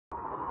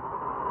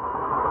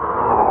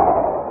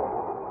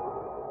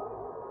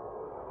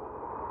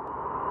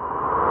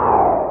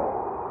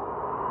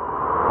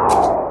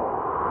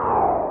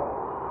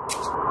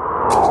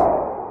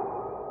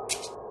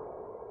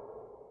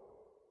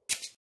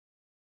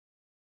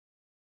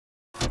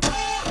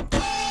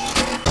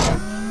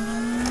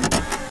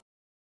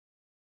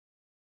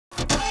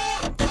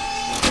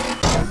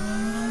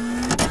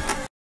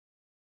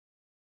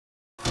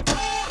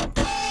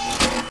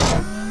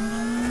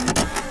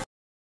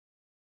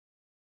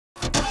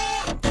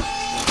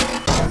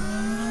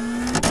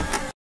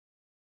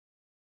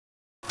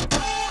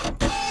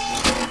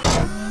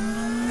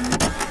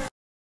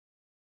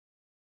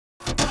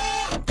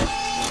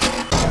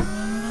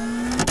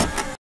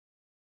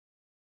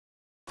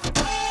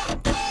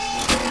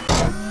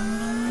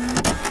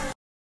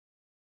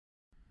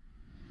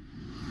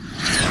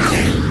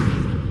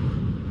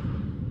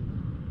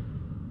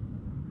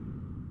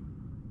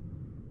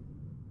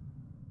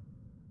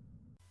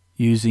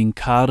Using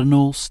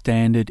Cardinal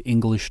Standard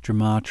English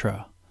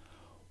Gematria,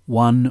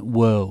 1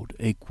 world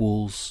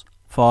equals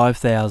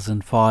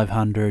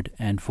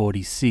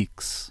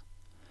 5,546.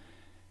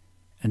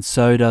 And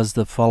so does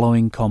the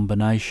following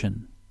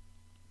combination.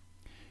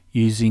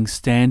 Using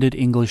Standard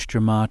English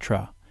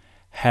Gematria,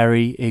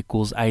 Harry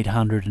equals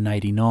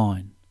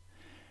 889.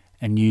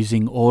 And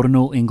using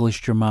Ordinal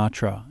English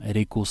Gematria, it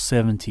equals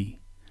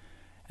 70.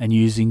 And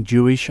using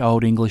Jewish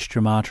Old English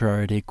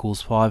Gematria, it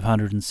equals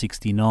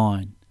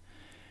 569.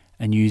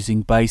 And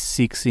using Base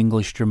 6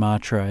 English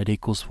Gematria, it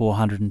equals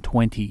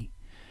 420.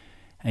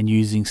 And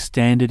using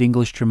Standard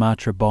English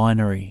Gematria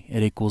Binary,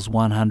 it equals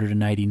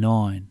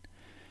 189.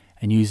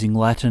 And using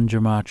Latin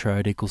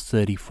Gematria, it equals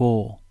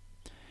 34.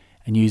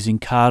 And using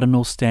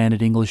Cardinal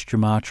Standard English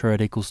Gematria,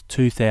 it equals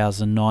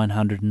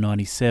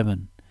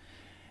 2,997.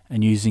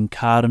 And using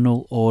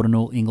Cardinal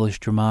Ordinal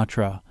English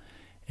Gematria,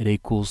 it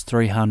equals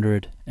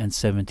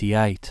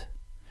 378.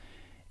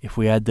 If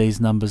we add these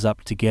numbers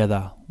up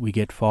together, we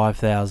get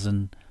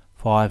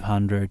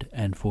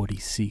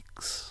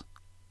 5,546.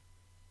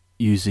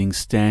 Using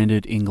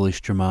Standard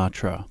English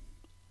Gematria,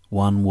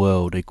 1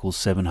 world equals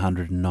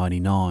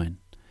 799.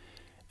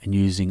 And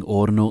using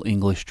Ordinal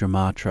English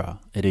Gematria,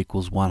 it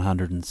equals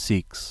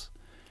 106.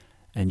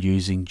 And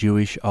using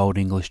Jewish Old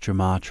English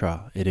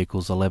Gematria, it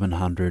equals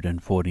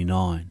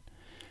 1149.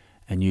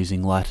 And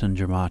using Latin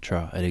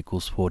Gematria, it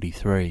equals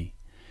 43.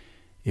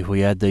 If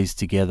we add these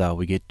together,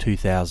 we get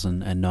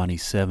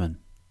 2,097.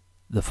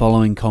 The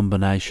following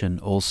combination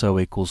also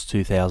equals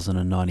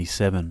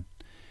 2,097.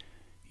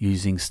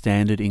 Using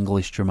Standard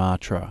English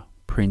Gematria,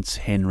 Prince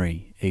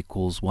Henry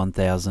equals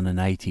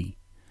 1,080.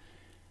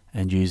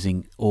 And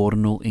using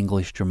Ordinal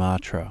English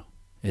Gematria,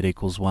 it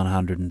equals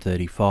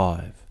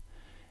 135.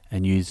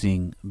 And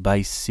using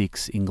Base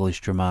 6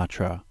 English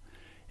Gematria,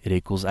 it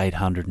equals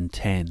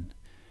 810.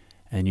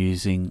 And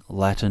using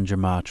Latin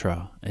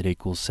Gematria, it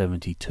equals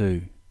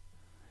 72.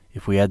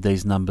 If we add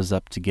these numbers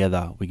up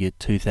together, we get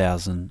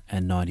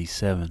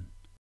 2,097.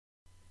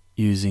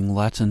 Using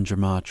Latin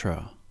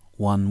Gematria,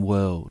 1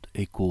 world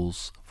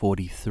equals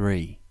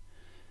 43.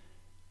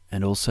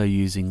 And also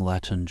using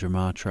Latin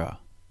Gematria,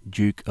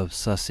 Duke of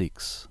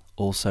Sussex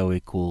also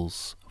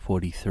equals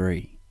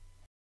 43.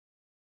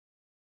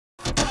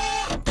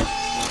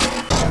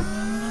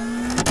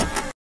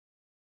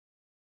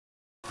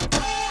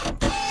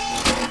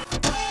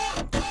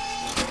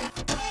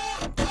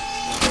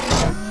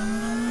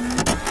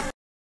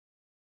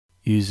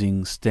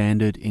 Using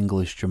Standard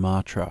English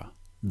Gematria,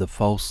 the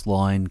False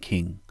Lion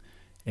King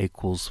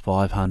equals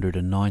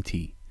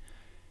 590.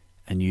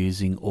 And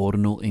using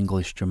Ordinal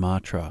English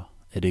Gematria,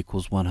 it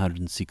equals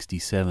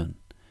 167.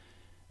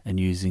 And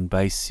using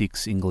Base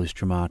 6 English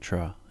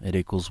Gematria, it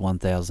equals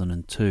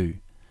 1002.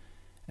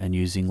 And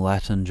using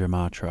Latin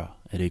Gematria,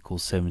 it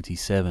equals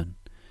 77.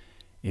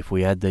 If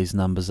we add these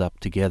numbers up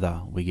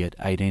together, we get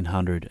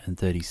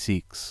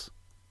 1836.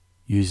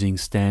 Using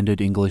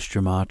Standard English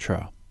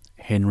Gematria,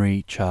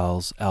 Henry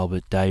Charles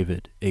Albert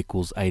David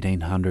equals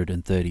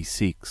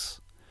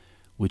 1836,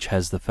 which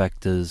has the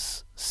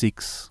factors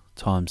 6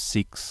 times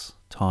 6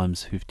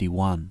 times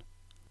 51.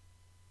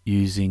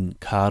 Using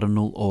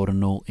Cardinal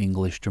Ordinal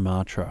English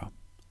Gematria,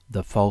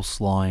 the False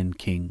Lion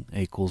King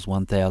equals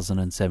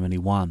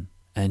 1071.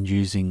 And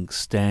using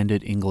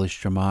Standard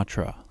English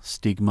Gematria,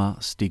 stigma,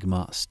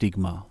 stigma,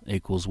 stigma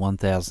equals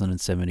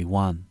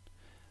 1071.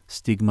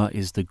 Stigma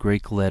is the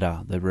Greek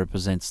letter that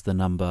represents the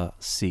number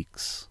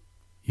 6.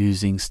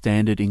 Using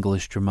Standard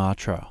English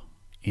Gematria,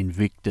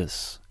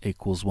 Invictus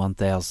equals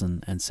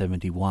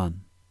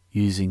 1071.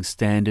 Using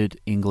Standard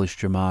English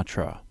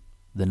Gematria,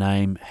 the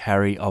name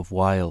Harry of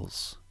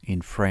Wales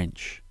in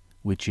French,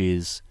 which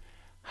is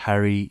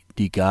Harry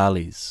de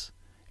Gaules,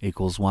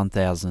 equals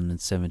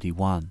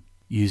 1071.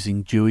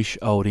 Using Jewish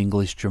Old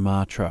English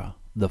Gematria,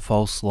 the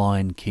False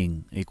Lion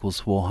King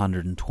equals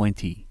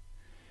 420.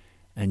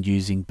 And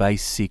using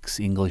Base 6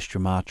 English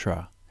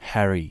Gematria,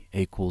 Harry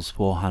equals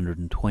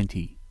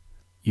 420.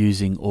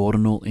 Using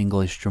Ordinal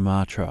English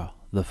Gematria,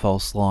 the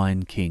False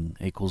Lion King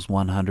equals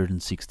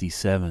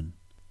 167.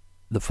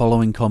 The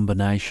following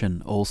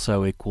combination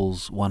also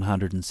equals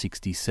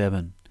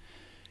 167.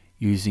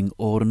 Using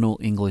Ordinal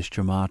English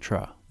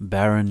Gematria,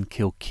 Baron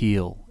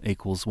Kilkeel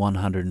equals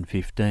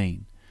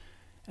 115.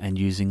 And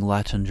using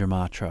Latin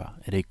Gematria,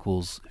 it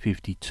equals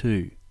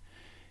 52.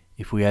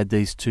 If we add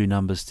these two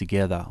numbers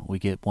together, we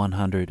get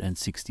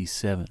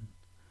 167.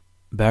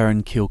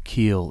 Baron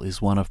Kilkeel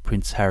is one of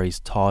Prince Harry's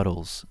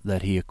titles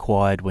that he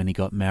acquired when he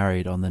got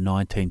married on the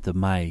 19th of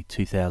May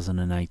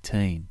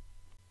 2018.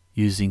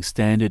 Using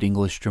Standard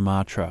English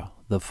Gematria,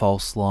 the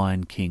False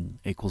Lion King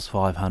equals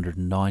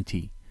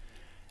 590.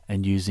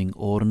 And using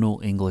Ordinal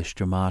English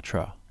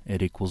Gematria,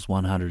 it equals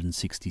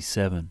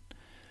 167.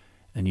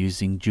 And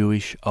using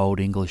Jewish Old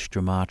English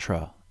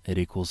Gematria, it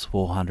equals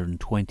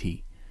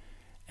 420.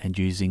 And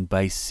using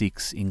Base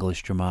 6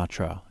 English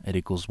Gematria, it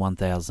equals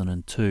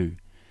 1002.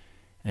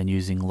 And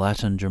using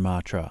Latin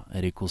Gematria,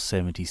 it equals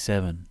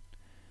 77.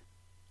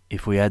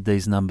 If we add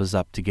these numbers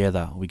up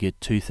together, we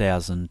get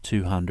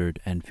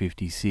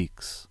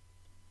 2,256.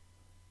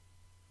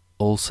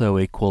 Also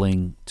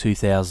equaling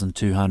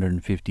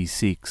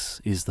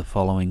 2256 is the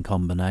following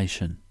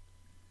combination.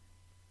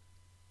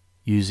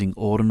 Using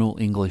ordinal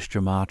English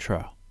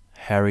Gematria,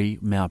 Harry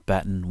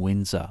Mountbatten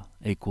Windsor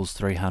equals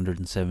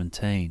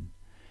 317,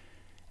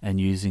 and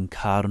using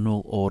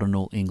cardinal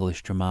ordinal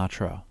English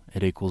Gematria,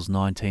 it equals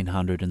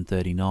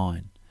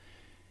 1939.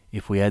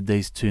 If we add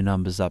these two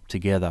numbers up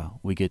together,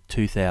 we get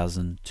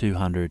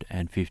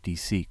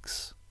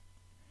 2256.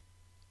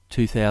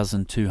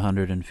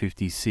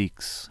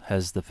 2256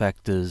 has the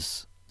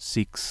factors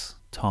 6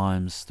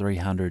 times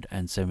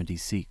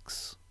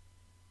 376.